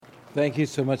Thank you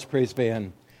so much, Praise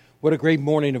Band. What a great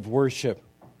morning of worship.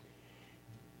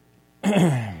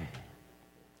 Today,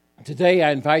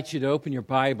 I invite you to open your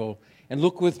Bible and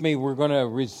look with me. We're going to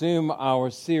resume our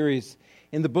series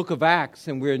in the book of Acts,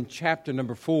 and we're in chapter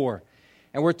number 4.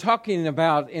 And we're talking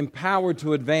about empowered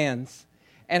to advance,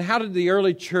 and how did the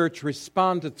early church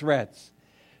respond to threats?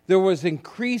 There was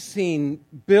increasing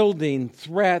building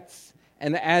threats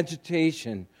and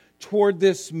agitation toward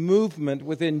this movement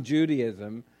within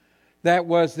Judaism that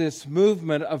was this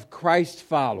movement of Christ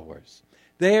followers.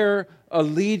 Their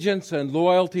allegiance and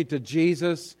loyalty to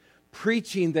Jesus,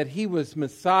 preaching that he was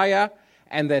Messiah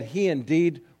and that he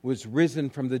indeed was risen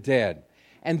from the dead.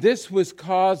 And this was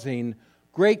causing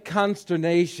great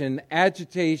consternation,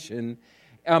 agitation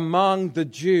among the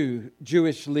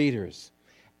Jewish leaders.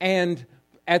 And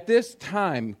at this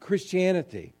time,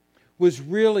 Christianity was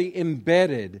really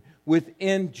embedded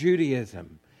within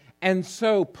Judaism. And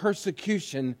so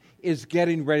persecution is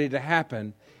getting ready to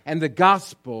happen, and the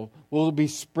gospel will be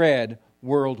spread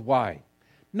worldwide.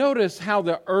 Notice how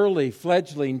the early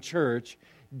fledgling church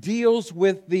deals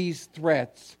with these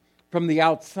threats from the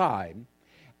outside,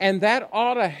 and that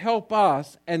ought to help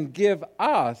us and give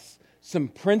us some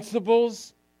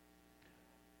principles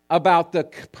about the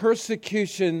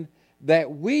persecution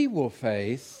that we will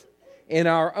face in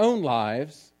our own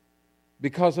lives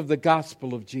because of the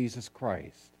gospel of Jesus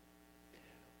Christ.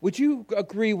 Would you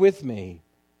agree with me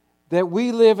that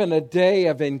we live in a day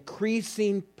of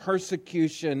increasing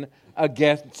persecution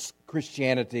against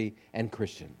Christianity and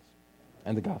Christians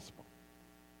and the gospel?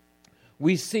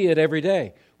 We see it every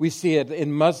day. We see it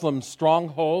in Muslim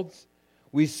strongholds.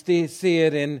 We see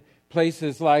it in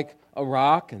places like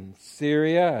Iraq and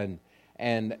Syria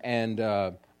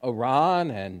and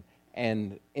Iran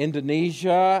and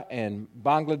Indonesia and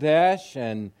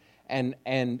Bangladesh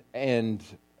and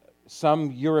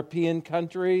some European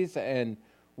countries, and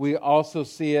we also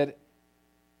see it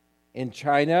in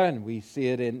China, and we see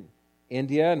it in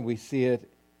India, and we see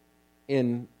it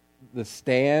in the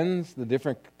stands, the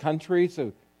different countries.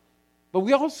 But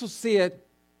we also see it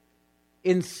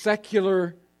in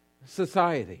secular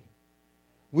society.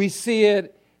 We see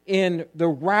it in the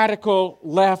radical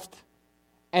left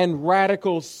and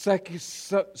radical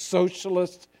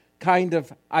socialist kind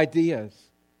of ideas.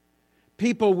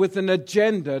 People with an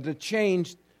agenda to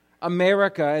change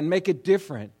America and make it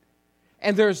different.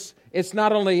 And it's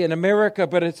not only in America,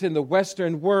 but it's in the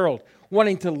Western world,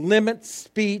 wanting to limit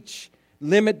speech,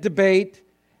 limit debate,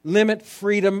 limit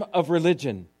freedom of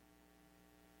religion.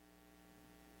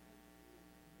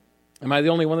 Am I the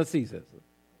only one that sees this?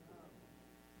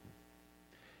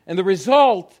 And the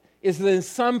result is that in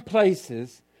some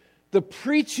places, the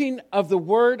preaching of the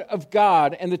Word of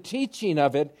God and the teaching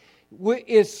of it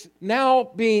is now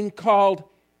being called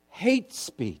hate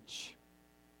speech.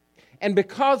 And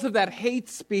because of that hate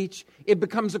speech, it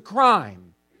becomes a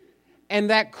crime. And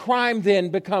that crime then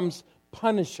becomes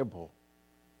punishable.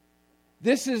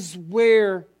 This is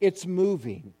where it's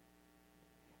moving.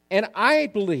 And I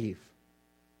believe,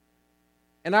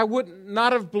 and I would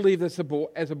not have believed this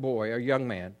as a boy or young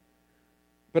man,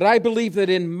 but I believe that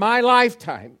in my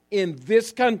lifetime, in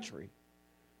this country,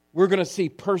 we're going to see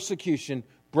persecution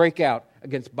break out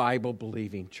against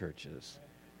Bible-believing churches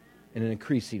in an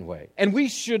increasing way. And we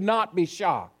should not be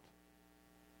shocked,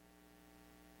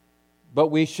 but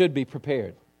we should be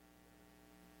prepared.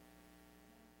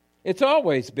 It's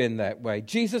always been that way.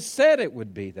 Jesus said it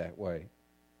would be that way.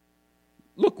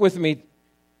 Look with me,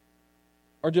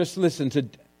 or just listen to,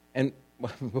 and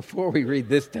before we read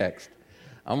this text,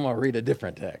 I'm going to read a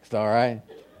different text, all right?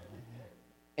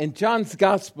 In John's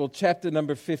Gospel, chapter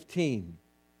number 15,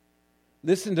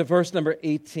 listen to verse number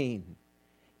 18.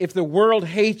 If the world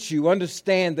hates you,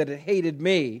 understand that it hated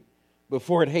me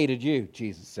before it hated you,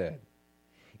 Jesus said.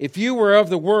 If you were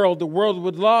of the world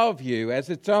would love you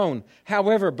as its own.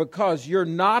 However, because you're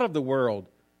not of the world,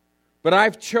 but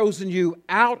I've chosen you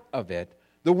out of it,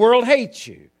 the world hates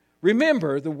you.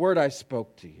 Remember the word I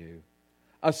spoke to you.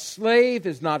 A slave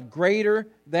is not greater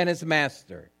than his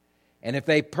master. And if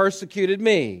they persecuted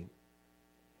me,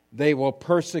 they will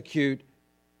persecute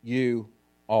you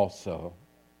also.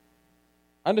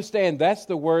 Understand, that's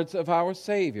the words of our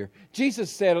Savior. Jesus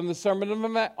said on the Sermon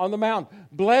on the Mount,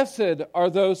 blessed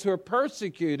are those who are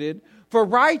persecuted for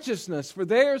righteousness, for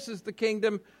theirs is the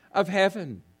kingdom of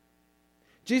heaven.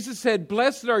 Jesus said,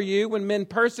 blessed are you when men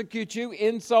persecute you,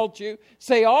 insult you,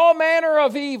 say all manner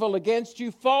of evil against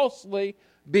you falsely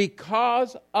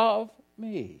because of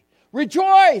me.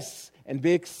 Rejoice and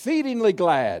be exceedingly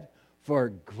glad, for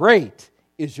great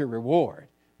is your reward,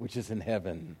 which is in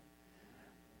heaven.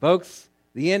 Folks,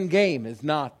 the end game is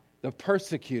not the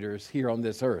persecutors here on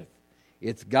this earth.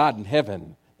 It's God in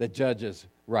heaven that judges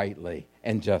rightly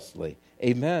and justly.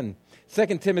 Amen.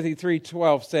 2 Timothy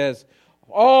 3:12 says,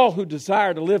 all who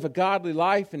desire to live a godly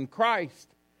life in Christ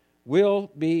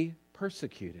will be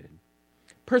persecuted.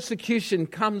 Persecution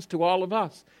comes to all of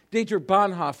us. Dietrich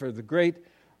Bonhoeffer, the great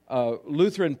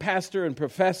Lutheran pastor and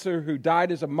professor who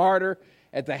died as a martyr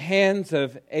at the hands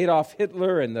of Adolf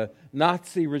Hitler and the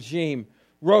Nazi regime,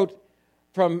 wrote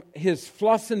from his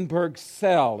Flossenburg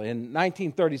cell in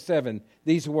 1937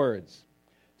 these words: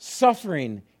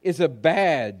 suffering is a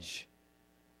badge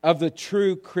of the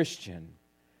true Christian.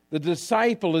 The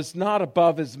disciple is not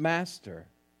above his master.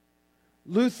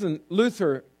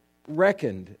 Luther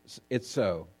reckoned it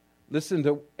so. Listen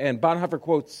to, and Bonhoeffer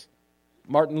quotes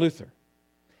Martin Luther.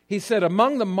 He said,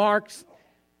 among the marks,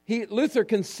 Luther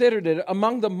considered it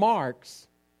among the marks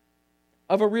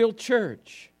of a real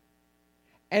church.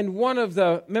 And one of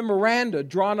the memoranda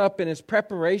drawn up in his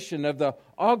preparation of the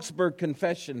Augsburg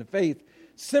Confession of Faith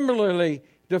similarly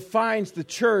defines the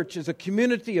church as a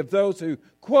community of those who,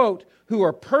 quote, who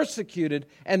are persecuted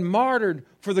and martyred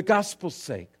for the gospel's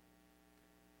sake.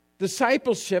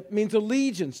 Discipleship means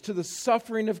allegiance to the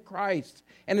suffering of Christ,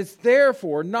 and it's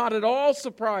therefore not at all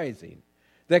surprising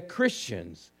that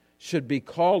Christians should be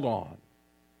called on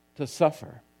to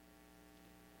suffer.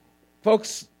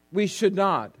 Folks, we should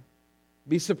not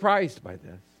be surprised by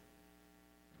this.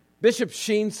 Bishop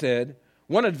Sheen said,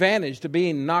 one advantage to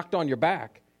being knocked on your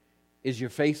back is you're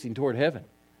facing toward heaven.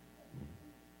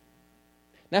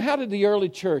 Now, how did the early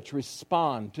church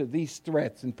respond to these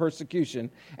threats and persecution?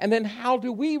 And then how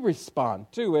do we respond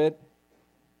to it?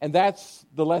 And that's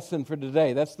the lesson for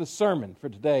today. That's the sermon for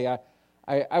today.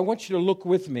 I want you to look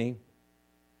with me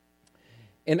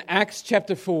in Acts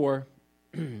chapter 4,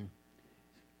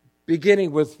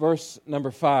 beginning with verse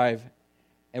number 5,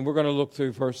 and we're going to look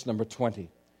through verse number 20.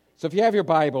 So if you have your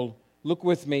Bible, look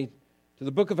with me to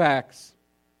the book of Acts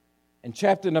and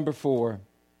chapter number 4,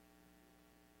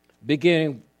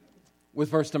 beginning with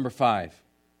verse number 5.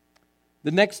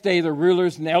 The next day the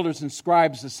rulers and elders and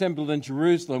scribes assembled in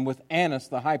Jerusalem with Annas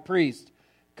the high priest,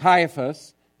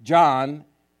 Caiaphas, John,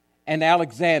 and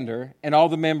Alexander, and all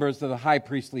the members of the high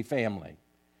priestly family.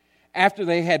 After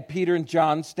they had Peter and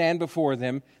John stand before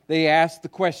them, they asked the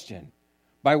question,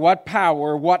 by what power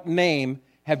or what name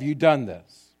have you done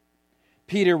this?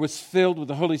 Peter was filled with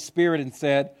the Holy Spirit and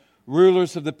said,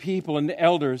 rulers of the people and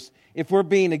elders, if we're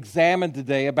being examined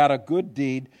today about a good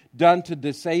deed done to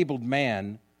disabled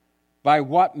man, by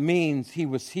what means he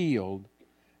was healed,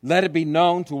 let it be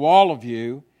known to all of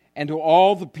you and to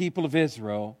all the people of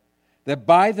Israel that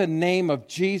by the name of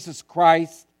Jesus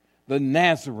Christ the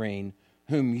Nazarene,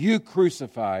 whom you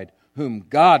crucified, whom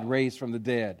God raised from the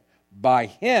dead, by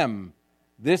him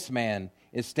this man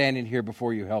is standing here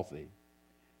before you healthy.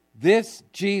 This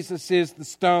Jesus is the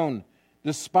stone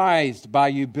despised by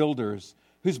you builders,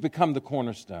 who's become the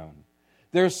cornerstone.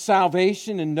 There's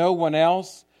salvation in no one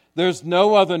else. There's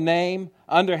no other name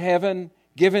under heaven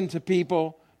given to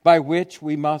people by which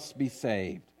we must be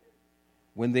saved.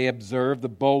 When they observed the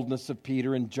boldness of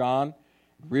Peter and John,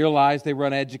 realized they were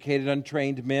uneducated,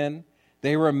 untrained men,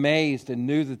 they were amazed and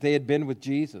knew that they had been with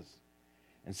Jesus.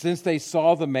 And since they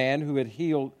saw the man who had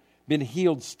been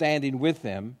healed standing with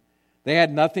them, they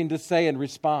had nothing to say in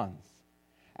response.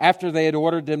 After they had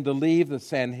ordered them to leave the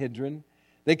Sanhedrin,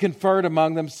 they conferred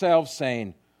among themselves,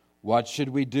 saying, what should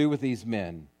we do with these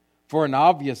men? For an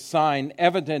obvious sign,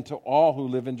 evident to all who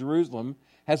live in Jerusalem,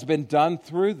 has been done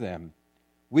through them.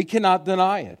 We cannot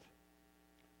deny it.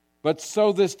 But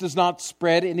so this does not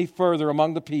spread any further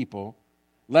among the people,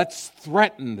 let's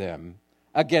threaten them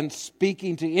against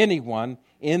speaking to anyone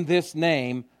in this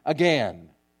name again.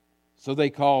 So they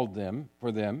called them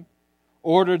for them,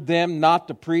 ordered them not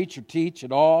to preach or teach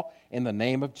at all in the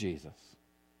name of Jesus.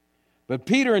 But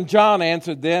Peter and John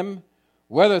answered them,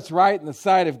 whether it's right in the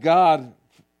sight of God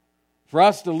for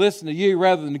us to listen to you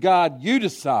rather than God, you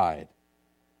decide.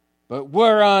 But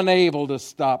we're unable to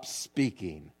stop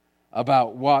speaking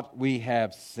about what we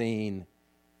have seen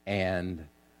and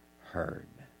heard.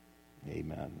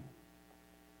 Amen.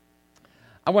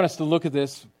 I want us to look at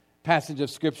this passage of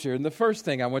Scripture. And the first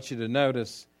thing I want you to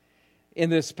notice in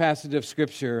this passage of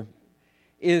Scripture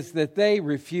is that they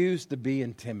refuse to be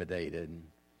intimidated.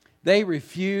 They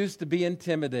refuse to be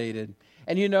intimidated.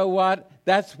 And you know what?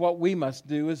 That's what we must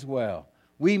do as well.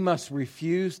 We must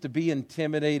refuse to be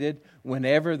intimidated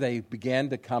whenever they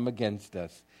begin to come against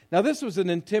us. Now, this was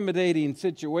an intimidating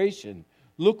situation.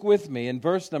 Look with me in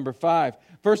verse number 5.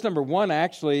 Verse number 1,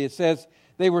 actually, it says,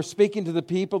 they were speaking to the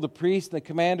people, the priest, the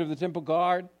commander of the temple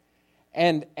guard,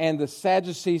 and the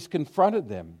Sadducees confronted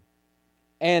them.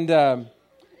 And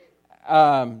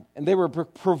they were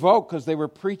provoked because they were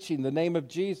preaching the name of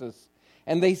Jesus.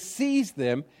 And they seized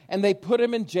them, and they put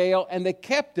him in jail, and they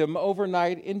kept him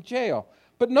overnight in jail.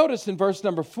 But notice in verse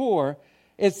number 4,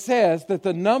 it says that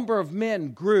the number of men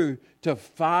grew to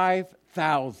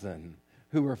 5,000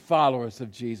 who were followers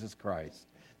of Jesus Christ.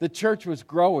 The church was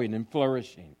growing and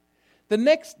flourishing. The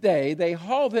next day, they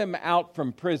haul them out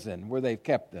from prison where they've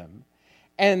kept them,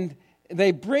 and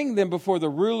they bring them before the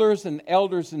rulers and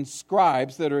elders and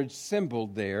scribes that are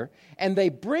assembled there, and they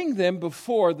bring them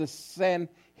before the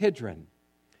Sanhedrin.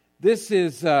 This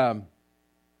is,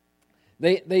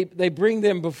 they bring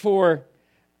them before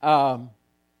them,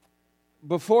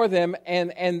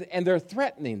 and they're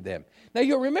threatening them. Now,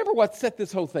 you'll remember what set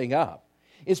this whole thing up.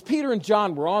 Is Peter and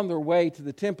John were on their way to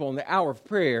the temple in the hour of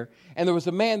prayer, and there was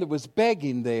a man that was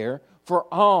begging there for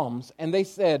alms, and they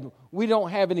said, "We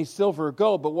don't have any silver or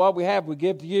gold, but what we have we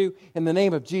give to you in the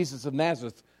name of Jesus of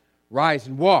Nazareth. Rise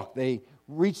and walk." They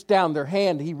reached down their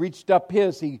hand, he reached up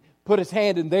his, he put his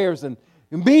hand in theirs, and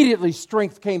immediately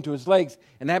strength came to his legs,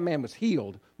 and that man was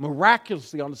healed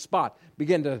miraculously on the spot,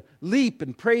 began to leap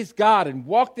and praise God, and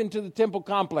walked into the temple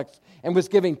complex and was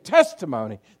giving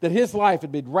testimony that his life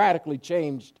had been radically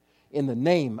changed in the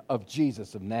name of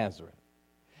Jesus of Nazareth.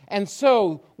 And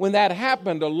so when that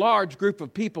happened, a large group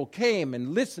of people came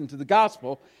and listened to the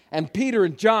gospel, and Peter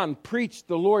and John preached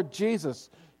the Lord Jesus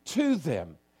to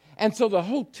them. And so the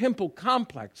whole temple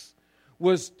complex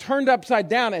was turned upside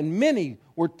down, and many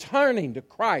were turning to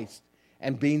Christ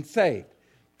and being saved.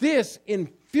 This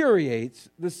infuriates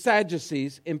the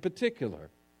Sadducees in particular.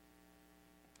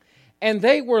 And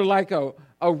they were like a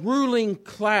ruling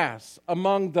class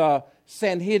among the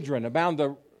Sanhedrin.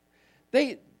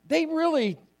 They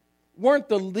really weren't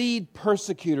the lead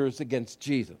persecutors against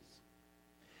Jesus.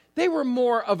 They were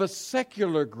more of a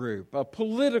secular group, a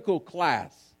political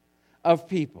class of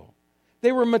people.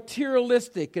 They were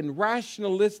materialistic and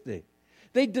rationalistic.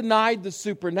 They denied the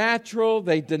supernatural.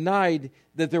 They denied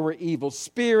that there were evil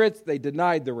spirits. They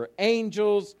denied there were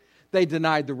angels. They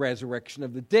denied the resurrection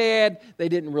of the dead. They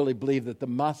didn't really believe that the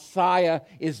Messiah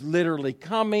is literally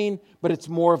coming, but it's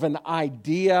more of an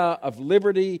idea of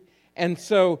liberty. And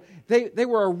so they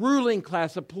were a ruling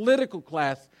class, a political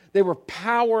class. They were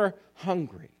power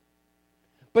hungry.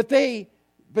 But they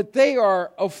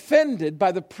are offended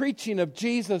by the preaching of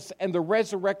Jesus and the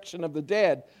resurrection of the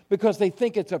dead because they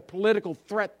think it's a political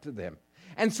threat to them.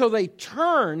 And so they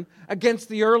turn against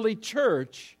the early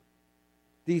church,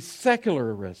 these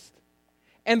secularists,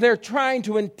 and they're trying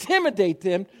to intimidate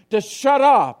them to shut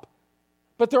up.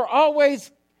 But they're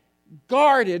always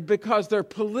guarded because they're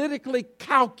politically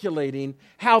calculating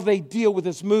how they deal with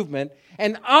this movement.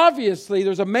 And obviously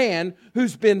there's a man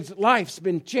whose life's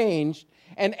been changed,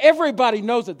 and everybody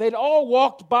knows it. They'd all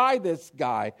walked by this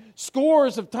guy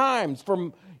scores of times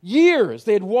from years.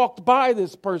 They had walked by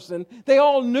this person. They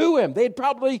all knew him. They had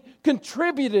probably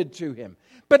contributed to him.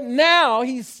 But now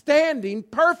he's standing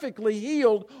perfectly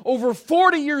healed, over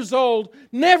 40 years old,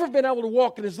 never been able to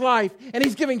walk in his life, and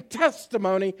he's giving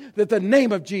testimony that the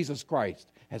name of Jesus Christ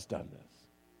has done this.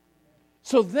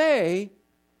 So they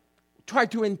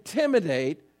tried to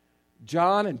intimidate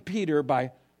John and Peter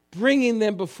by bringing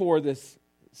them before this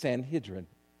Sanhedrin,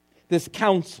 this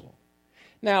council.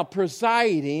 Now,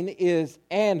 presiding is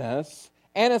Annas.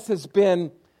 Annas has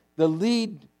been the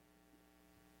lead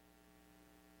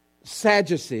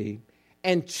Sadducee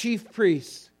and chief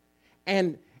priest,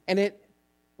 and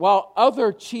while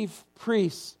other chief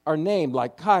priests are named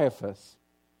like Caiaphas,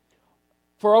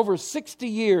 for over 60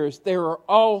 years they were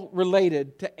all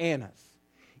related to Annas.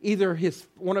 Either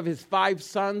one of his 5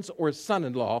 sons or his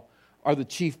son-in-law are the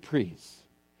chief priests.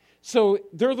 So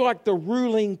they're like the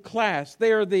ruling class.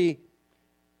 They're the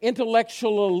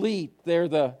intellectual elite. They're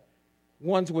the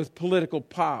ones with political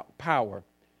power.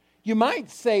 You might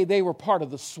say they were part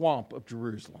of the swamp of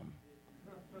Jerusalem.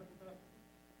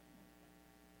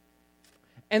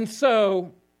 And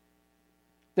so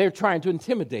they're trying to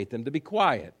intimidate them to be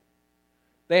quiet.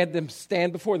 They had them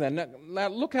stand before them. Now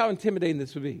look how intimidating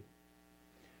this would be.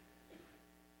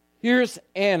 Here's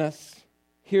Annas,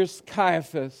 here's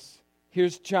Caiaphas,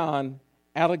 here's John,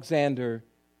 Alexander,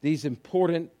 these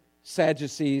important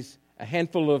Sadducees, a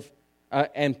handful of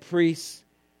and priests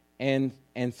and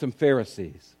some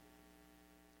Pharisees.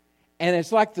 And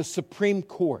it's like the Supreme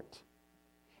Court.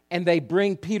 And they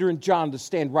bring Peter and John to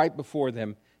stand right before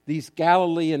them, these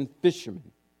Galilean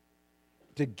fishermen,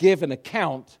 to give an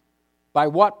account by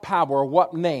what power or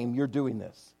what name you're doing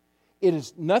this. It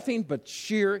is nothing but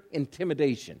sheer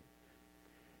intimidation.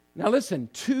 Now listen,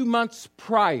 2 months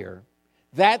prior,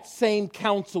 that same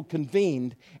council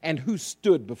convened, and who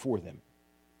stood before them?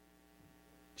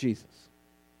 Jesus.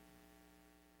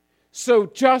 So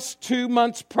just 2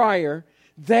 months prior,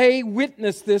 they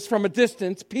witnessed this from a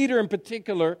distance, Peter in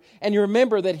particular, and you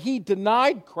remember that he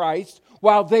denied Christ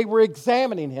while they were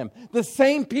examining him. The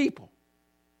same people.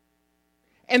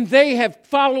 And they have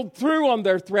followed through on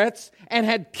their threats and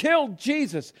had killed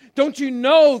Jesus. Don't you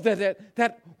know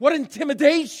that what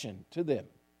intimidation to them?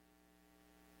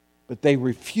 But they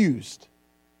refused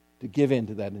to give in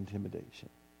to that intimidation.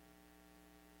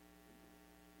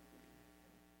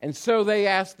 And so they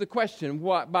asked the question,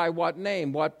 by what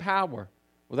name, what power?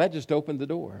 Well, that just opened the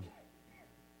door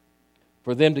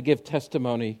for them to give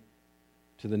testimony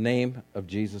to the name of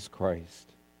Jesus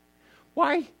Christ.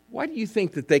 Why do you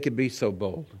think that they could be so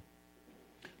bold?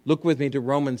 Look with me to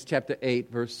Romans chapter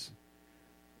 8, verse...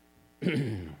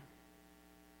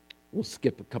 We'll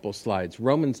skip a couple of slides.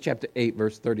 Romans chapter 8,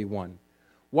 verse 31.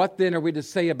 What then are we to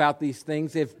say about these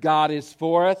things? If God is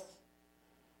for us,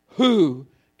 who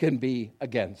can be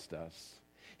against us?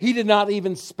 He did not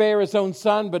even spare his own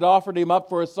son, but offered him up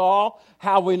for us all.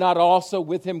 How will we not also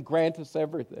with him grant us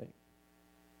everything?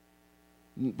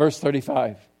 Verse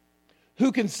 35.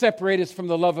 Who can separate us from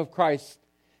the love of Christ?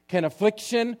 Can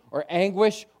affliction or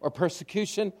anguish or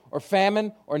persecution or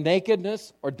famine or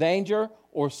nakedness or danger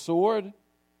or sword?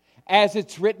 As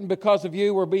it's written, because of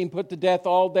you, we're being put to death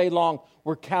all day long.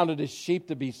 We're counted as sheep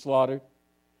to be slaughtered.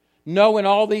 No, in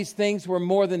all these things, we're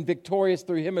more than victorious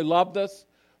through him who loved us.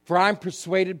 For I'm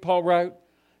persuaded, Paul wrote,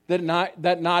 that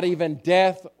not even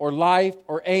death or life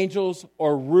or angels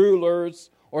or rulers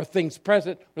or things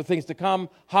present or things to come,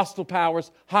 hostile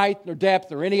powers, height or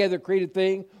depth or any other created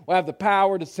thing will have the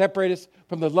power to separate us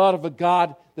from the love of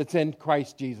God that's in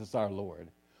Christ Jesus our Lord.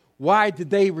 Why did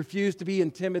they refuse to be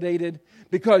intimidated?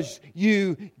 Because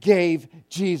you gave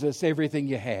Jesus everything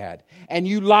you had. And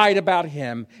you lied about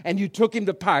him. And you took him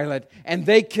to Pilate. And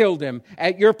they killed him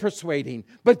at your persuading.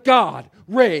 But God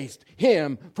raised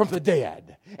him from the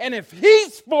dead. And if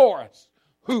he's for us,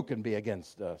 who can be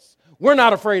against us? We're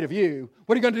not afraid of you.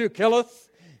 What are you going to do, kill us?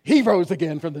 He rose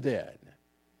again from the dead.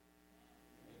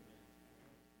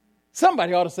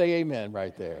 Somebody ought to say amen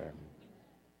right there.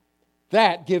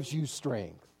 That gives you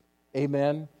strength.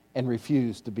 Amen. And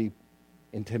refuse to be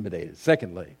intimidated.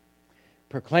 Secondly,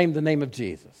 proclaim the name of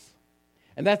Jesus.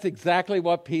 And that's exactly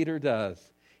what Peter does.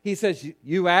 He says,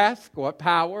 you ask, what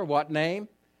power, what name?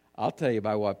 I'll tell you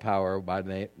by what power,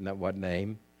 by what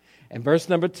name. And verse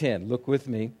number 10, look with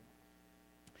me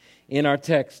in our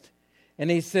text. And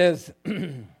he says,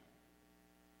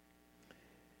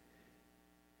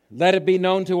 let it be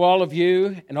known to all of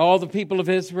you and all the people of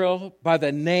Israel by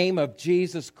the name of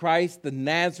Jesus Christ, the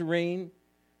Nazarene,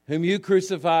 whom you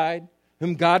crucified,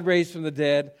 whom God raised from the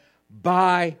dead.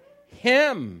 By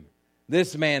him,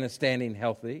 this man is standing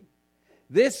healthy.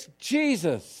 This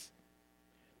Jesus,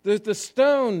 the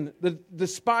stone, the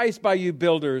despised by you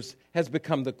builders, has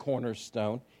become the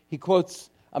cornerstone. He quotes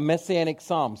a messianic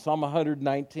psalm, Psalm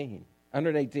 118.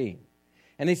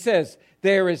 And he says,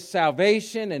 there is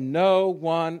salvation in no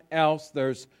one else.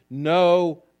 There's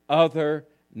no other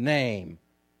name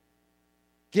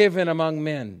given among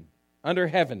men under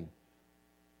heaven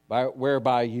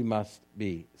whereby you must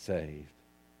be saved.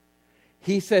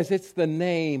 He says it's the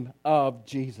name of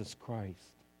Jesus Christ.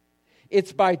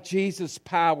 It's by Jesus'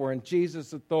 power and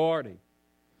Jesus' authority.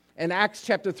 In Acts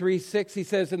chapter 3:6, he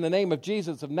says, in the name of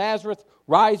Jesus of Nazareth,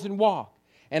 rise and walk.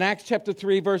 In Acts chapter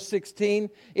 3, verse 16,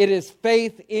 it is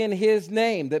faith in his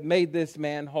name that made this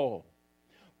man whole.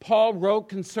 Paul wrote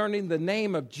concerning the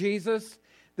name of Jesus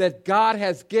that God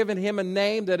has given him a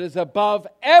name that is above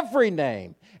every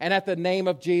name. And at the name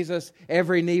of Jesus,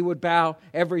 every knee would bow,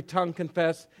 every tongue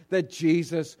confess that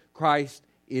Jesus Christ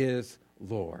is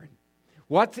Lord.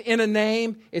 What's in a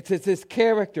name? It's his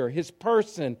character, his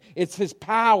person, it's his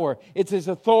power, it's his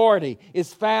authority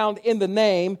is found in the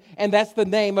name, and that's the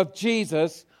name of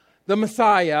Jesus, the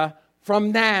Messiah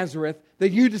from Nazareth that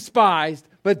you despised,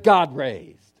 but God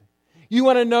raised. You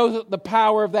want to know the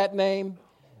power of that name?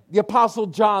 The Apostle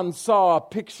John saw a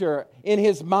picture in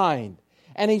his mind,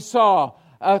 and he saw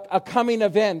a coming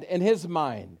event in his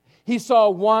mind. He saw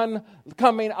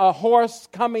a horse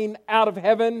coming out of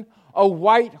heaven, a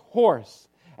white horse.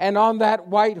 And on that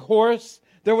white horse,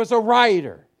 there was a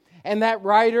rider. And that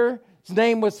rider's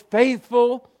name was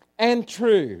Faithful and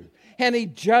True. And he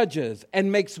judges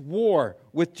and makes war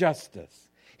with justice.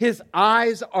 His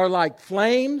eyes are like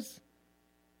flames,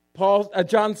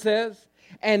 John says,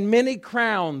 and many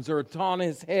crowns are on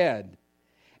his head.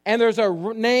 And there's a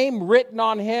name written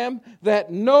on him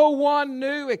that no one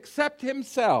knew except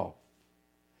himself.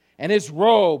 And his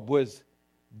robe was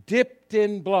dipped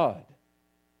in blood.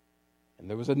 And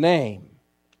there was a name,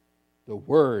 the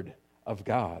Word of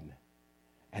God.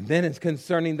 And then it's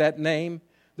concerning that name,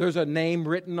 there's a name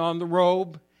written on the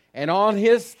robe and on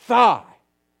his thigh.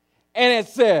 And it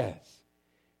says,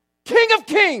 King of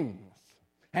Kings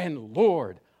and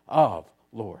Lord of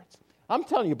Lords. I'm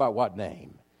telling you about what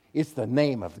name. It's the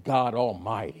name of God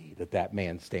Almighty that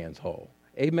man stands whole.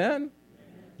 Amen?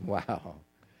 Wow.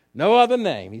 No other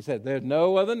name. He said, there's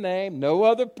no other name, no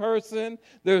other person.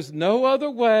 There's no other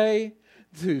way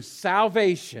to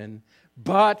salvation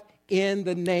but in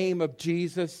the name of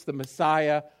Jesus, the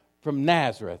Messiah from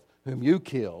Nazareth, whom you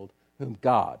killed, whom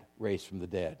God raised from the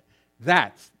dead.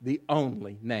 That's the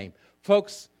only name.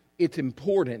 Folks, it's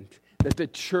important that the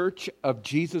Church of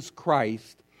Jesus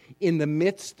Christ, in the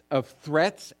midst of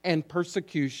threats and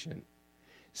persecution,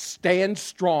 stand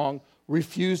strong,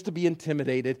 refuse to be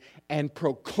intimidated, and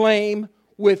proclaim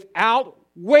without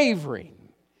wavering,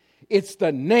 it's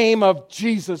the name of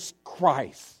Jesus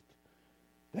Christ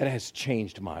that has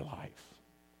changed my life.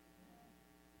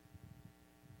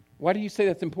 Why do you say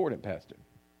that's important, Pastor?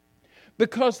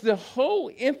 Because the whole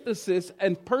emphasis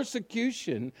and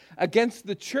persecution against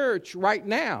the church right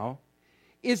now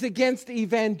is against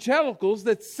evangelicals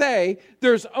that say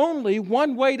there's only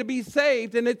one way to be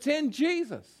saved, and it's in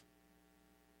Jesus.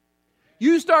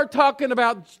 You start talking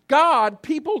about God,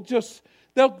 people just,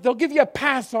 they'll give you a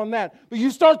pass on that. But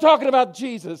you start talking about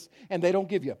Jesus, and they don't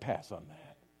give you a pass on that.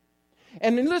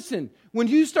 And then listen, when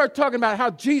you start talking about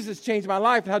how Jesus changed my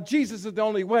life, and how Jesus is the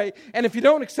only way, and if you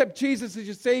don't accept Jesus as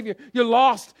your Savior, you're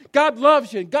lost. God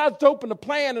loves you, and God's opened a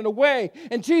plan and a way,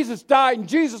 and Jesus died, and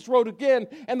Jesus rose again,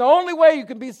 and the only way you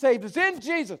can be saved is in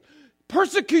Jesus.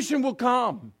 Persecution will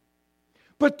come.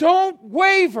 But don't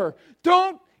waver.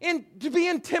 Don't to be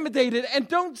intimidated, and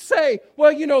don't say,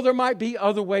 well, there might be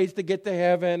other ways to get to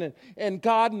heaven, and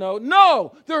God knows.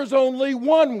 No, there's only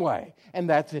one way, and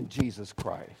that's in Jesus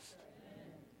Christ.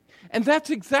 And that's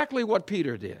exactly what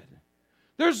Peter did.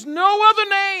 There's no other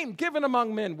name given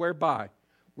among men whereby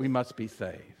we must be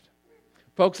saved.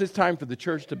 Folks, it's time for the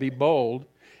church to be bold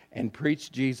and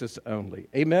preach Jesus only.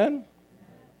 Amen?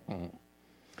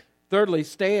 Thirdly,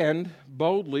 stand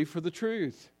boldly for the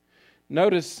truth.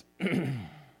 Notice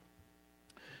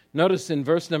in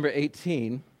verse number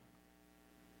 18,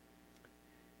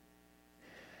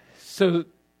 so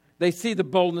they see the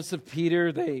boldness of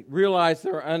Peter. They realize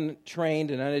they're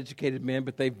untrained and uneducated men,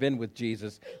 but they've been with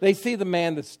Jesus. They see the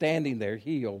man that's standing there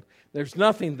healed. There's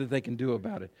nothing that they can do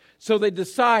about it. So they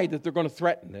decide that they're going to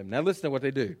threaten them. Now listen to what they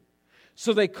do.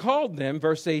 So they called them,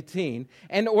 verse 18,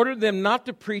 and ordered them not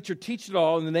to preach or teach at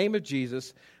all in the name of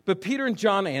Jesus. But Peter and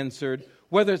John answered,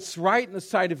 whether it's right in the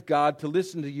sight of God to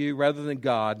listen to you rather than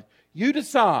God, you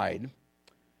decide.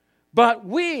 But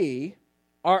we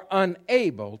are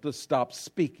unable to stop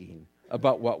speaking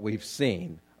about what we've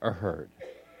seen or heard.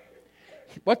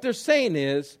 What they're saying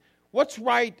is, what's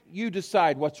right, you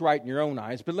decide what's right in your own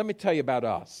eyes, but let me tell you about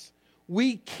us.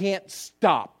 We can't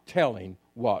stop telling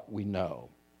what we know.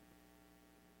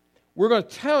 We're going to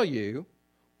tell you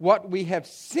what we have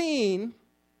seen.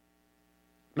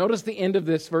 Notice the end of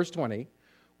this, verse 20.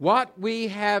 What we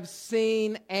have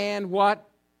seen and what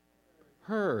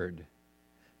heard.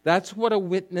 That's what a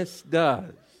witness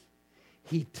does.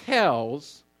 He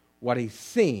tells what he's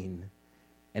seen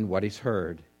and what he's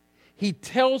heard. He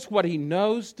tells what he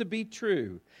knows to be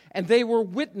true. And they were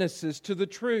witnesses to the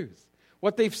truth,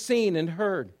 what they've seen and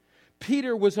heard.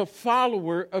 Peter was a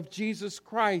follower of Jesus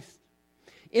Christ.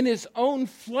 In his own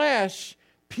flesh,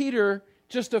 Peter,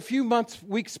 just a few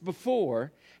weeks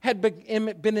before, had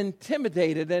been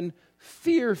intimidated and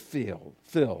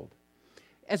fear-filled.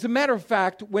 As a matter of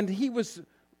fact, when he was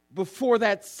before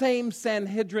that same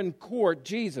Sanhedrin court,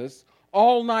 Jesus,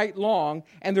 all night long,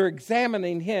 and they're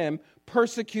examining him,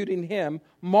 persecuting him,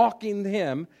 mocking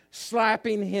him,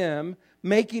 slapping him,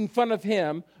 making fun of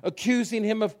him, accusing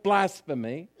him of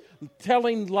blasphemy,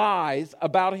 telling lies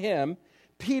about him,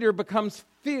 Peter becomes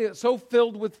so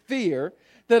filled with fear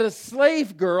that a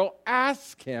slave girl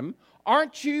asks him,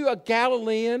 aren't you a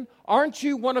Galilean? Aren't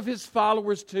you one of his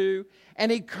followers too?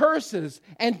 And he curses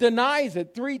and denies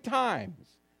it 3 times.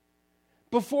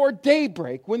 Before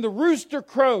daybreak, when the rooster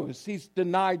crows, he's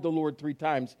denied the Lord 3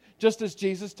 times, just as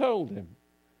Jesus told him.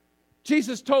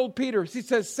 Jesus told Peter, he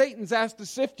says, Satan's asked to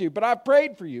sift you, but I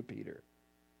prayed for you, Peter.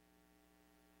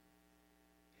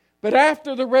 But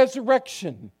after the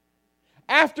resurrection,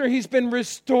 after he's been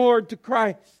restored to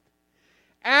Christ,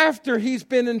 after he's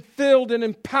been filled and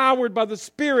empowered by the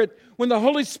Spirit, when the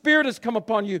Holy Spirit has come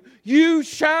upon you, you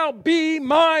shall be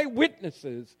my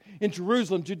witnesses in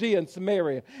Jerusalem, Judea, and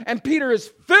Samaria. And Peter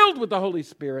is filled with the Holy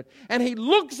Spirit, and he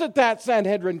looks at that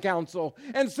Sanhedrin council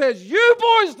and says, you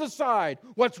boys decide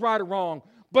what's right or wrong.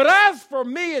 But as for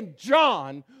me and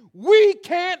John, we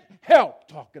can't help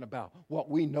talking about what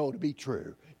we know to be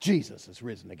true. Jesus is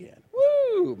risen again.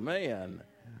 Woo, man.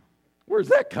 Where's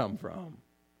that come from?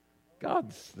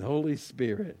 God's Holy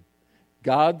Spirit.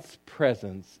 God's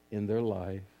presence in their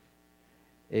life.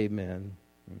 Amen.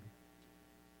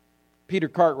 Peter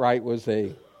Cartwright was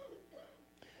a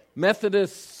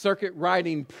Methodist circuit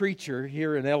riding preacher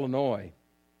here in Illinois.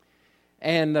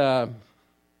 And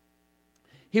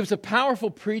he was a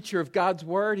powerful preacher of God's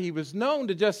Word. He was known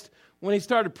to just, when he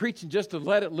started preaching, just to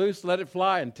let it loose, let it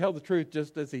fly, and tell the truth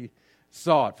just as he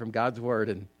saw it from God's Word.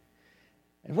 And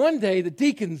one day, the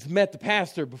deacons met the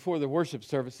pastor before the worship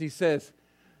service. He says,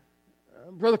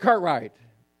 Brother Cartwright,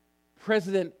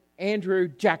 President Andrew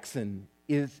Jackson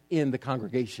is in the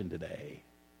congregation today.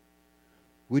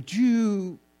 We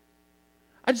just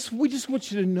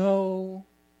want you to know.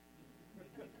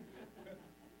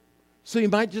 So you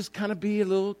might just kind of be a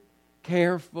little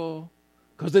careful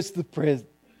because it's the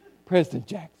President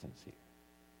Jackson's here.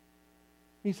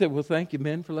 He said, well, thank you,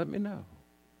 men, for letting me know.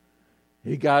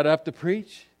 He got up to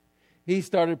preach. He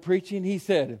started preaching. He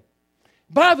said,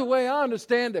 by the way, I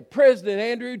understand that President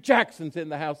Andrew Jackson's in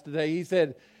the house today. He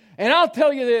said, and I'll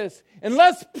tell you this,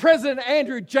 unless President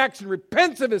Andrew Jackson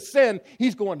repents of his sin,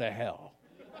 he's going to hell.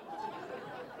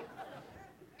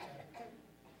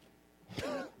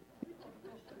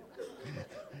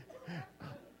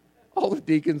 All the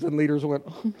deacons and leaders went,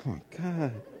 oh my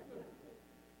God.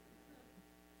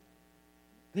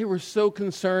 They were so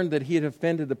concerned that he had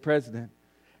offended the president.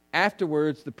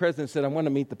 Afterwards, the president said, I want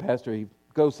to meet the pastor. He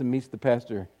goes and meets the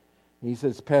pastor. He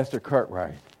says, Pastor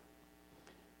Cartwright,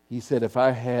 he said, if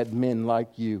I had men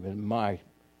like you in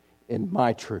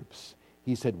my troops,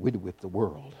 he said, we'd whip the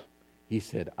world. He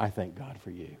said, I thank God for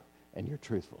you and your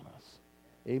truthfulness.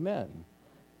 Amen.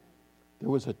 There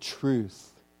was a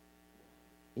truth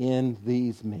in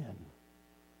these men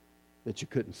that you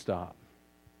couldn't stop.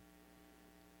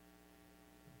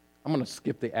 I'm going to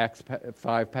skip the Acts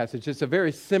 5 passage. It's a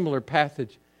very similar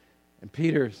passage in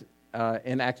Peter's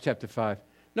in Acts chapter 5.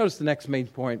 Notice the next main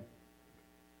point.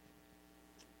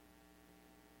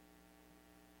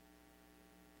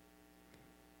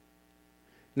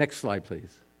 Next slide,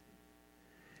 please.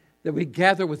 That we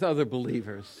gather with other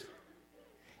believers.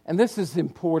 And this is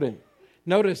important.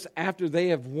 Notice after they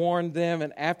have warned them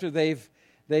and after they've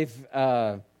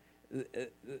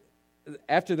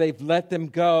let them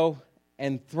go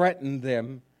and threatened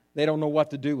them, they don't know what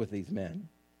to do with these men.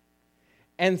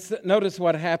 And so, notice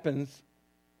what happens.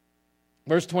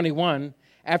 Verse 21,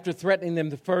 after threatening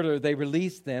them further, they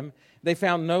released them. They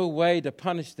found no way to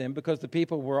punish them because the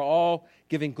people were all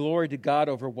giving glory to God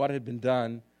over what had been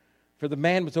done. For the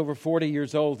man was over 40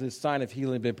 years old, his sign of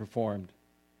healing had been performed.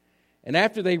 And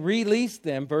after they released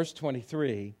them, verse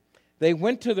 23, they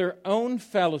went to their own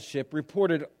fellowship,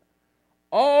 reported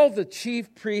all the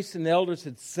chief priests and elders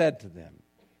had said to them.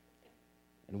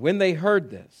 And when they heard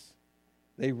this,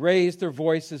 they raised their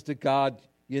voices to God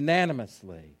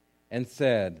unanimously and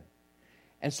said,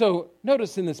 and so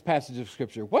notice in this passage of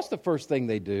Scripture, what's the first thing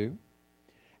they do?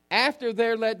 After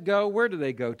they're let go, where do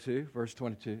they go to? Verse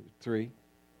 23.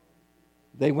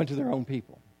 They went to their own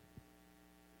people.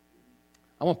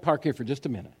 I want to park here for just a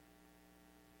minute.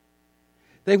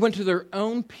 They went to their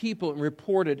own people and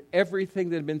reported everything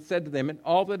that had been said to them and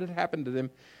all that had happened to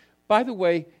them. By the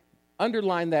way,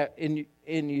 underline that in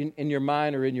your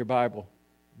mind or in your Bible.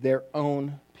 Their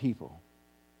own people.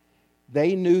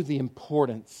 They knew the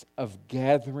importance of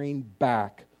gathering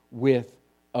back with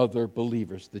other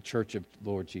believers, the church of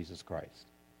Lord Jesus Christ.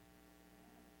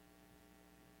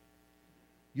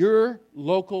 Your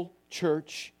local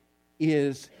church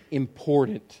is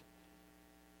important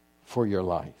for your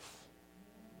life.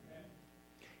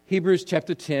 Hebrews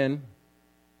chapter 10,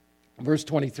 verse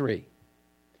 23.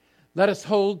 Let us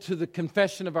hold to the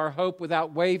confession of our hope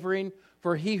without wavering,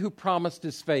 for he who promised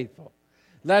is faithful.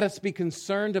 Let us be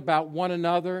concerned about one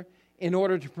another in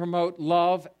order to promote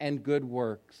love and good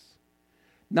works,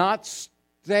 not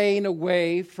staying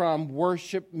away from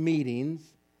worship meetings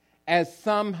as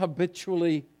some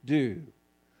habitually do,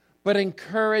 but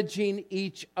encouraging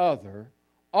each other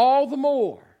all the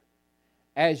more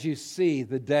as you see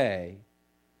the day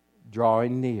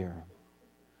drawing near.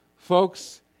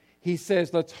 Folks, he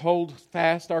says, let's hold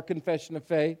fast our confession of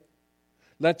faith.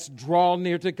 Let's draw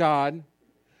near to God.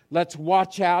 Let's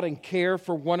watch out and care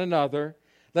for one another.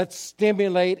 Let's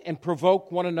stimulate and provoke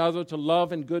one another to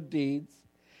love and good deeds.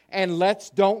 And let's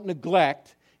don't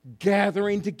neglect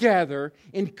gathering together,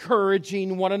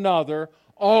 encouraging one another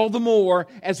all the more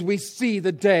as we see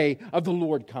the day of the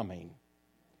Lord coming.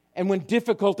 and when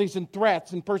difficulties and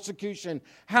threats and persecution,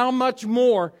 how much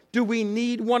more do we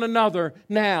need one another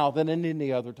now than in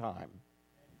any other time?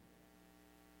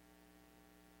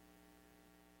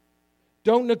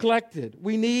 Don't neglect it.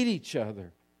 We need each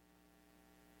other.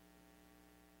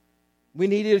 We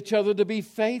need each other to be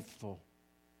faithful.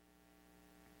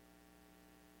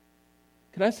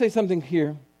 Can I say something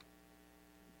here?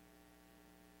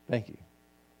 Thank you.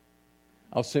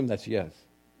 I'll assume that's yes.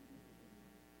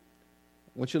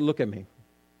 I want you to look at me.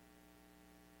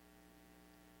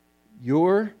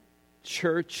 Your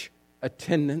church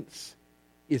attendance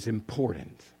is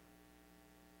important.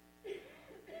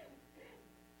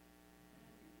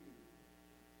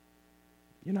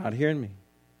 You're not hearing me.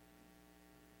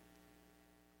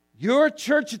 Your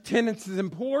church attendance is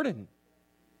important.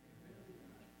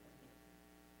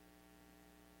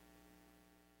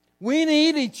 We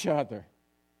need each other.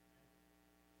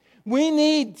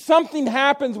 Something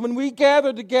happens when we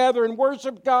gather together and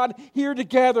worship God here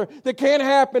together that can't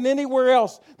happen anywhere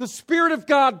else. The Spirit of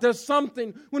God does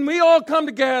something when we all come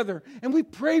together and we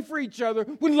pray for each other,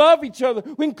 we love each other,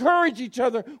 we encourage each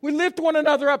other, we lift one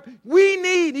another up. We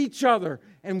need each other,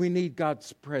 and we need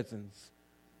God's presence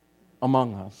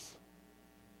among us.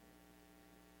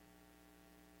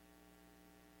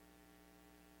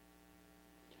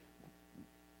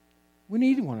 We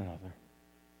need one another.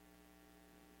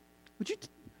 Would you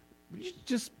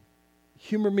just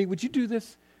humor me? Would you do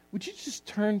this? Would you just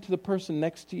turn to the person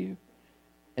next to you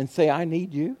and say, I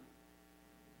need you?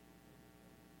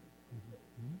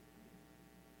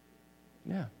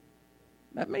 Yeah.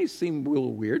 That may seem a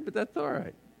little weird, but that's all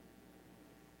right.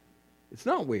 It's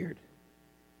not weird.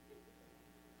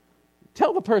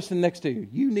 Tell the person next to you,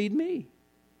 you need me.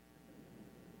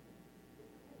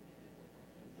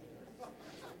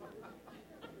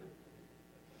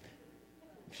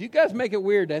 If you guys make it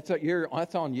weird, that's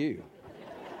on you.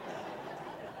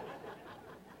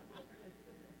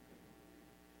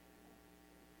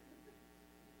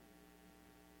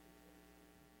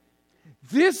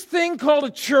 This thing called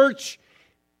a church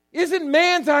isn't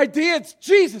man's idea, it's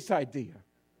Jesus' idea.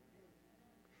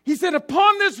 He said,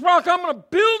 upon this rock I'm going to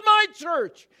build my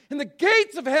church, and the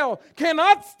gates of hell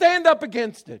cannot stand up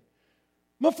against it.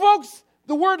 My folks,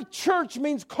 the word church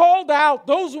means called out,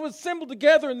 those who assemble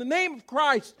together in the name of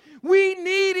Christ. We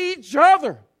need each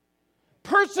other.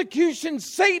 Persecution,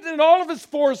 Satan and all of his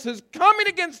forces coming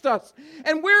against us.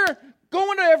 And we're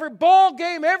going to every ball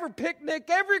game, every picnic,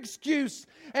 every excuse,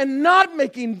 and not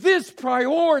making this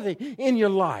priority in your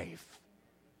life.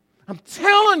 I'm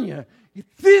telling you,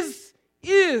 this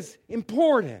is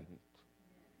important.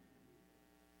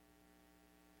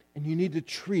 And you need to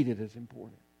treat it as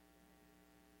important.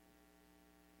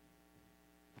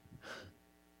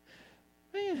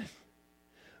 Man,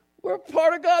 we're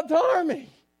part of God's army.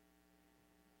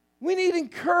 We need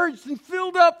encouraged and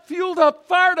filled up, fueled up,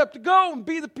 fired up to go and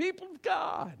be the people of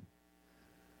God.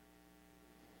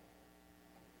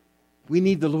 We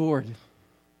need the Lord,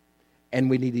 and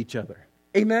we need each other.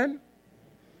 Amen?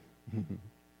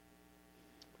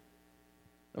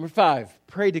 Number 5,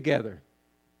 pray together.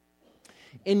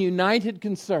 In united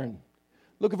concern.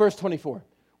 Look at verse 24.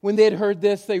 When they had heard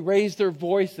this, they raised their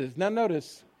voices. Now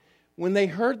notice, when they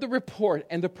heard the report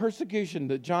and the persecution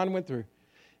that John went through,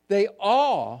 they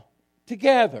all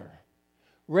together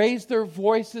raised their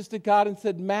voices to God and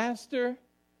said, Master,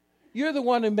 you're the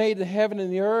one who made the heaven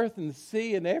and the earth and the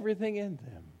sea and everything in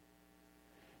them.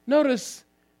 Notice,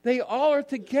 they all are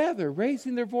together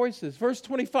raising their voices. Verse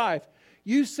 25,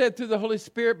 you said through the Holy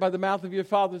Spirit by the mouth of your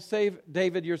father, save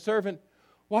David, your servant,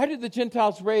 why did the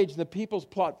Gentiles rage and the peoples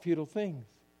plot futile things?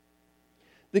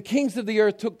 The kings of the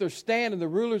earth took their stand, and the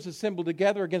rulers assembled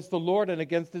together against the Lord and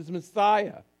against his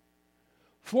Messiah.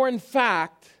 For in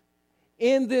fact,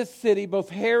 in this city, both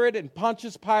Herod and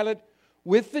Pontius Pilate,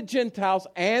 with the Gentiles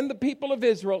and the people of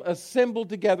Israel, assembled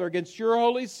together against your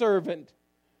holy servant,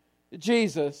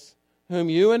 Jesus, whom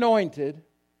you anointed,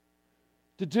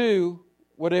 to do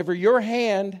whatever your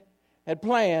hand had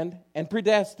planned and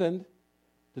predestined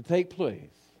to take place.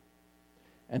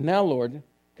 And now, Lord,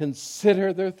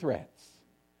 consider their threats.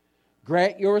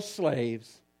 Grant your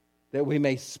slaves that we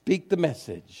may speak the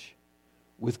message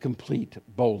with complete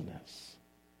boldness.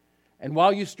 And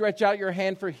while you stretch out your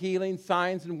hand for healing,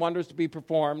 signs, and wonders to be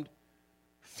performed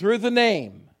through the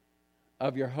name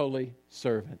of your holy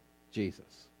servant,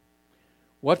 Jesus.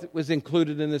 What was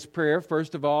included in this prayer?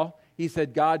 First of all, he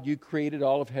said, God, you created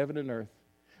all of heaven and earth.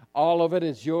 All of it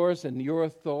is yours and your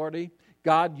authority.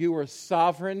 God, you are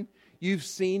sovereign. You've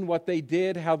seen what they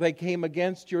did, how they came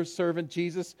against your servant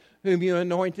Jesus, whom you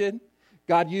anointed.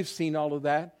 God, you've seen all of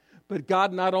that. But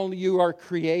God, not only you are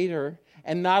creator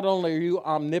And not only are you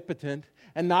omnipotent,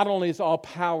 and not only is all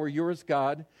power yours,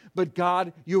 God, but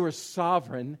God, you are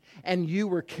sovereign, and you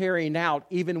were carrying out,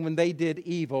 even when they did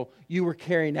evil, you were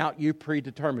carrying out your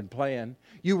predetermined plan.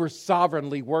 You were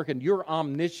sovereignly working. You're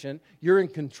omniscient. You're in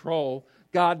control.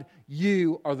 God,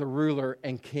 you are the ruler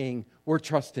and king. We're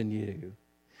trusting you.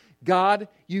 God,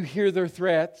 you hear their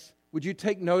threats. Would you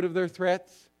take note of their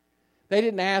threats? They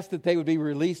didn't ask that they would be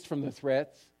released from the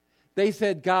threats. They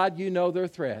said, God, you know their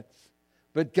threats.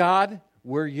 But God,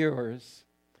 we're yours,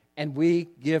 and we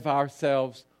give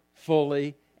ourselves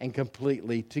fully and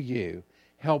completely to you.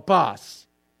 Help us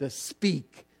to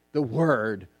speak the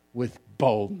word with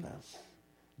boldness.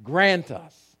 Grant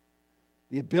us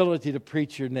the ability to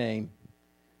preach your name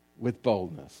with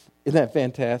boldness. Isn't that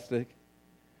fantastic?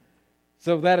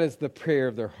 So that is the prayer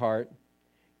of their heart.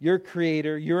 Your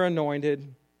Creator, your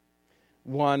anointed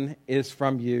one is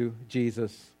from you,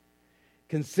 Jesus.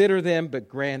 Consider them, but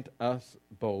grant us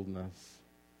boldness.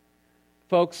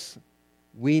 Folks,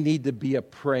 we need to be a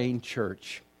praying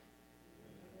church.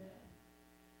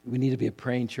 We need to be a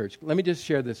praying church. Let me just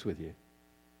share this with you.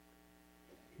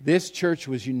 This church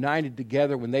was united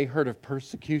together when they heard of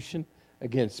persecution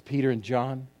against Peter and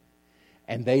John,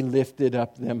 and they lifted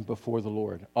up them before the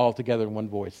Lord, all together in one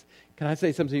voice. Can I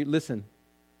say something to you? Listen,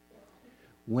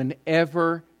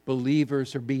 whenever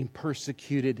believers are being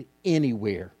persecuted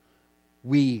anywhere,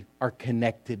 we are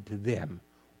connected to them.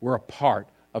 We're a part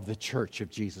of the church of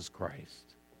Jesus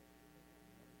Christ.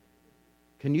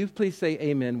 Can you please say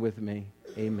amen with me?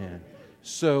 Amen.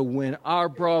 So when our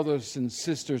brothers and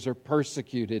sisters are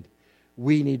persecuted,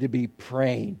 we need to be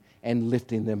praying and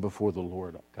lifting them before the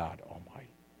Lord God Almighty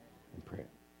in prayer.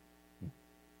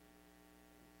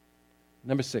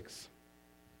 Number 6,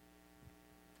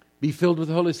 be filled with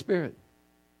the Holy Spirit.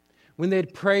 When they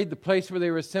had prayed, the place where they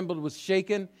were assembled was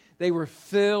shaken. They were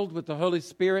filled with the Holy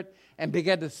Spirit and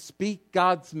began to speak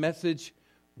God's message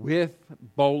with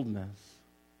boldness.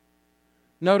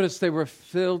 Notice they were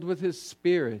filled with His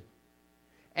Spirit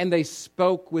and they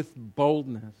spoke with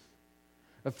boldness.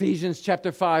 Ephesians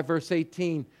chapter 5, verse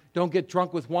 18. Don't get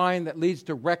drunk with wine that leads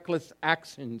to reckless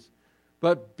actions,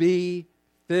 but be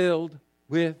filled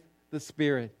with the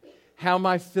Spirit. How am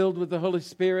I filled with the Holy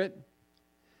Spirit?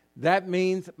 That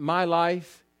means my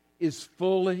life is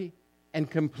fully and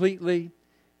completely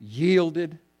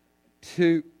yielded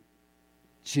to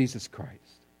Jesus Christ.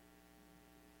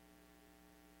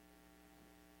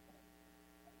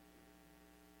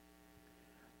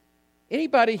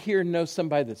 Anybody here know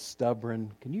somebody that's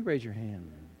stubborn? Can you raise your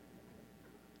hand?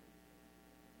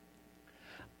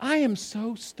 I am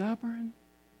so stubborn.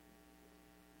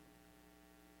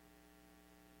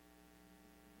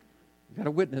 We've got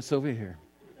a witness over here.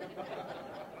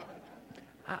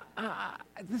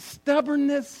 The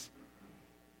stubbornness,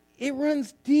 it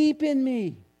runs deep in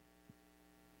me.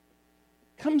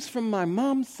 Comes from my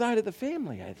mom's side of the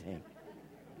family, I think.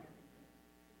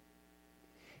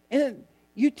 And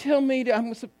you tell me,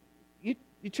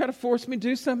 you try to force me to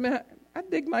do something, I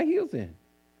dig my heels in.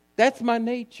 That's my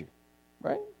nature,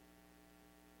 right?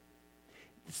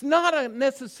 It's not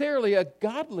necessarily a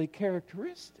godly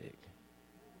characteristic.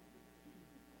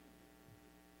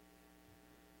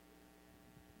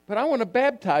 But I want to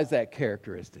baptize that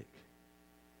characteristic.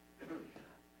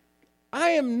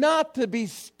 I am not to be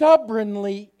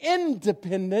stubbornly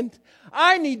independent.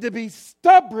 I need to be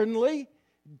stubbornly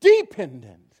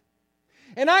dependent.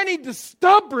 And I need to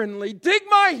stubbornly dig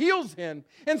my heels in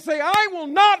and say, I will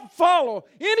not follow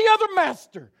any other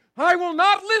master. I will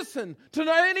not listen to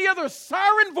any other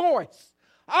siren voice.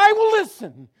 I will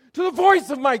listen to the voice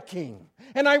of my King.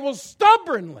 And I will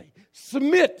stubbornly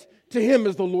submit to Him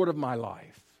as the Lord of my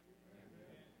life.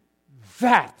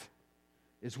 That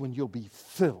is when you'll be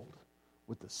filled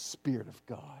with the Spirit of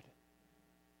God.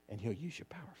 And He'll use you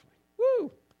powerfully.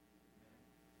 Woo!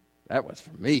 That was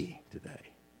for me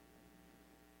today.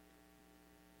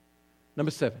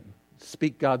 Number 7,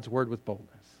 speak God's word with boldness.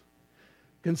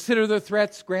 Consider their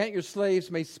threats. Grant your slaves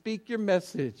may speak your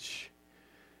message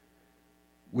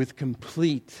with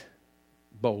complete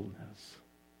boldness.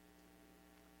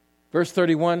 Verse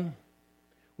 31,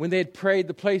 when they had prayed,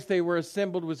 the place they were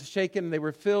assembled was shaken, and they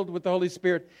were filled with the Holy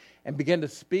Spirit and began to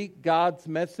speak God's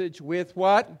message with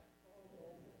what?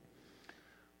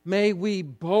 May we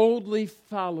boldly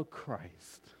follow Christ.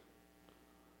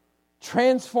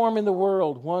 Transforming the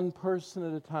world one person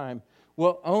at a time.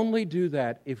 We'll only do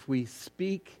that if we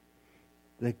speak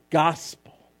the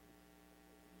gospel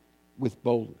with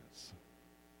boldness.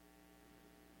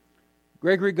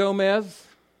 Gregory Gomez,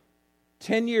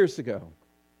 10 years ago,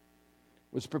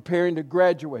 was preparing to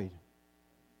graduate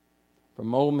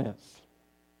from Ole Miss.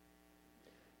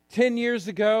 10 years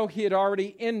ago, he had already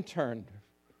interned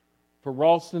for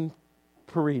Ralston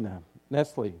Purina,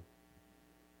 Nestle.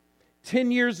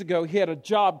 10 years ago, he had a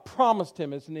job promised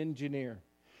him as an engineer.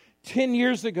 10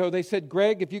 years ago, they said,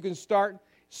 Greg, if you can start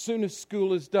as soon as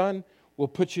school is done, we'll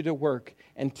put you to work.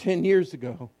 And 10 years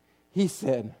ago, he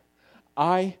said,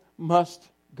 I must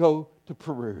go to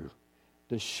Peru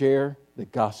to share the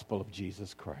gospel of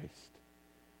Jesus Christ.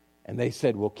 And they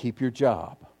said, we'll keep your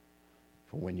job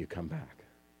for when you come back.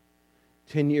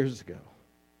 10 years ago,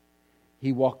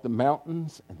 he walked the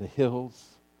mountains and the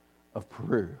hills of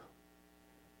Peru,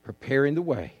 preparing the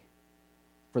way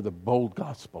for the bold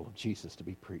gospel of Jesus to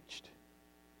be preached.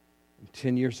 And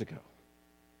 10 years ago,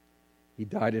 he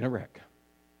died in a wreck.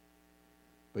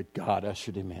 But God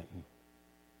ushered him in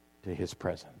to his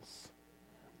presence.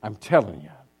 I'm telling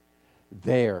you,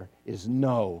 there is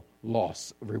no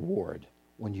loss of reward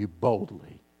when you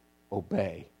boldly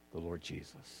obey the Lord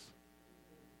Jesus.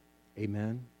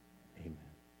 Amen. Amen.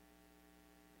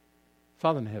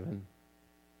 Father in heaven,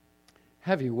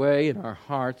 have your way in our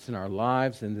hearts and our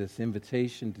lives in this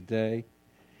invitation today.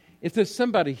 If there's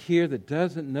somebody here that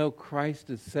doesn't know Christ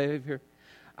as Savior,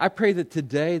 I pray that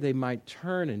today they might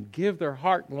turn and give their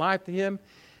heart and life to Him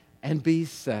and be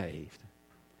saved.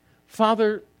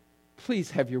 Father,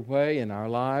 please have your way in our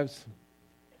lives.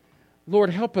 Lord,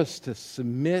 help us to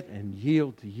submit and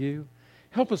yield to you.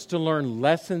 Help us to learn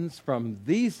lessons from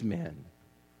these men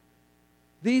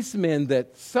that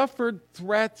suffered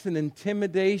threats and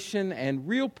intimidation and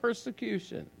real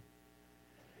persecution,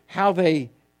 how they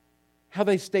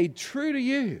stayed true to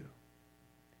you.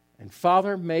 And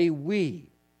Father, may we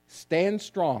stand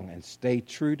strong and stay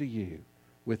true to you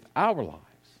with our lives.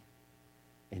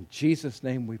 In Jesus'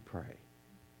 name we pray.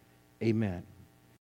 Amen.